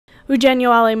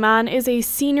Eugenio Aleman is a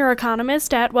senior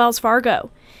economist at Wells Fargo.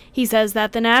 He says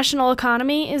that the national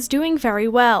economy is doing very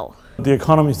well. The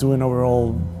economy is doing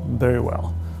overall very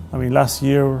well. I mean, last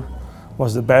year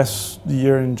was the best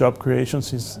year in job creation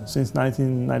since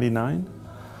 1999.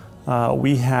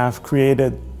 We have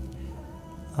created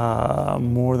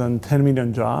more than 10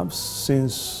 million jobs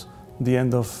since the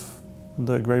end of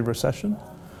the Great Recession.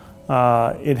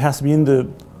 It has been the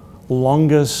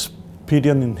longest period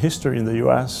in history in the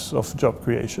U.S. of job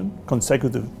creation,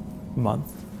 consecutive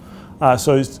month.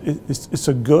 So it's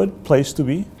a good place to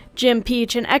be. Jim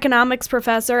Peach, an economics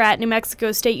professor at New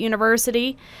Mexico State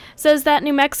University, says that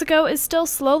New Mexico is still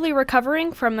slowly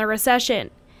recovering from the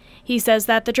recession. He says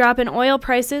that the drop in oil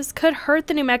prices could hurt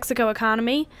the New Mexico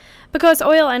economy because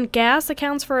oil and gas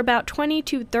accounts for about 20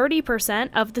 to 30%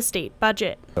 of the state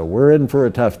budget. We're in for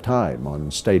a tough time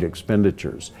on state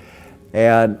expenditures.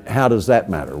 And how does that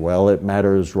matter? Well, it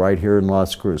matters right here in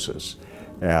Las Cruces.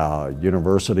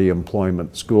 University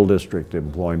employment, school district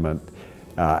employment.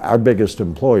 Our biggest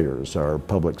employers are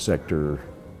public sector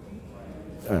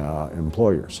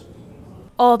employers.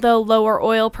 Although lower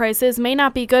oil prices may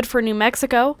not be good for New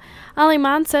Mexico,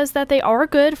 Aleman says that they are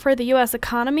good for the U.S.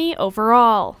 economy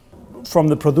overall. From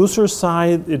the producer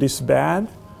side, it is bad,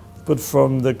 but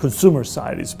from the consumer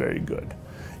side, it's very good.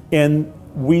 And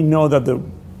we know that the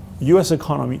U.S.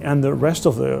 economy and the rest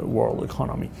of the world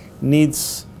economy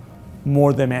needs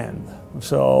more demand.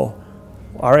 So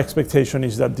our expectation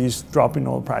is that this drop in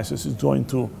oil prices is going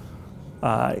to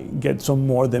get some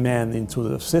more demand into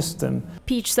the system.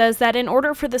 Peach says that in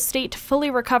order for the state to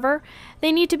fully recover,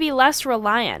 they need to be less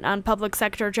reliant on public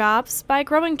sector jobs by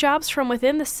growing jobs from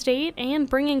within the state and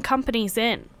bringing companies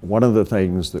in. One of the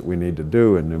things that we need to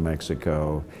do in New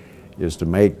Mexico is to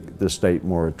make the state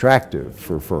more attractive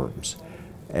for firms.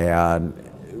 And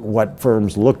what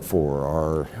firms look for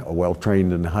are a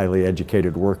well-trained and highly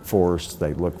educated workforce.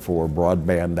 They look for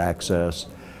broadband access.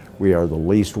 We are the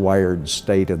least wired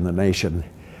state in the nation.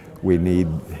 We need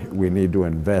to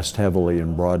invest heavily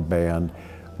in broadband.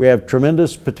 We have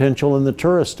tremendous potential in the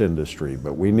tourist industry,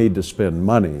 but we need to spend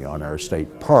money on our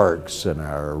state parks and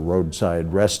our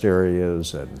roadside rest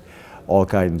areas and all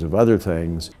kinds of other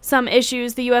things. Some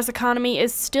issues the U.S. economy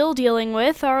is still dealing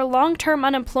with are long-term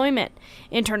unemployment,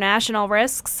 international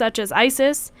risks such as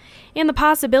ISIS, and the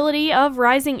possibility of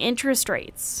rising interest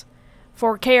rates.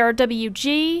 For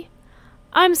KRWG,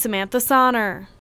 I'm Samantha Sonner.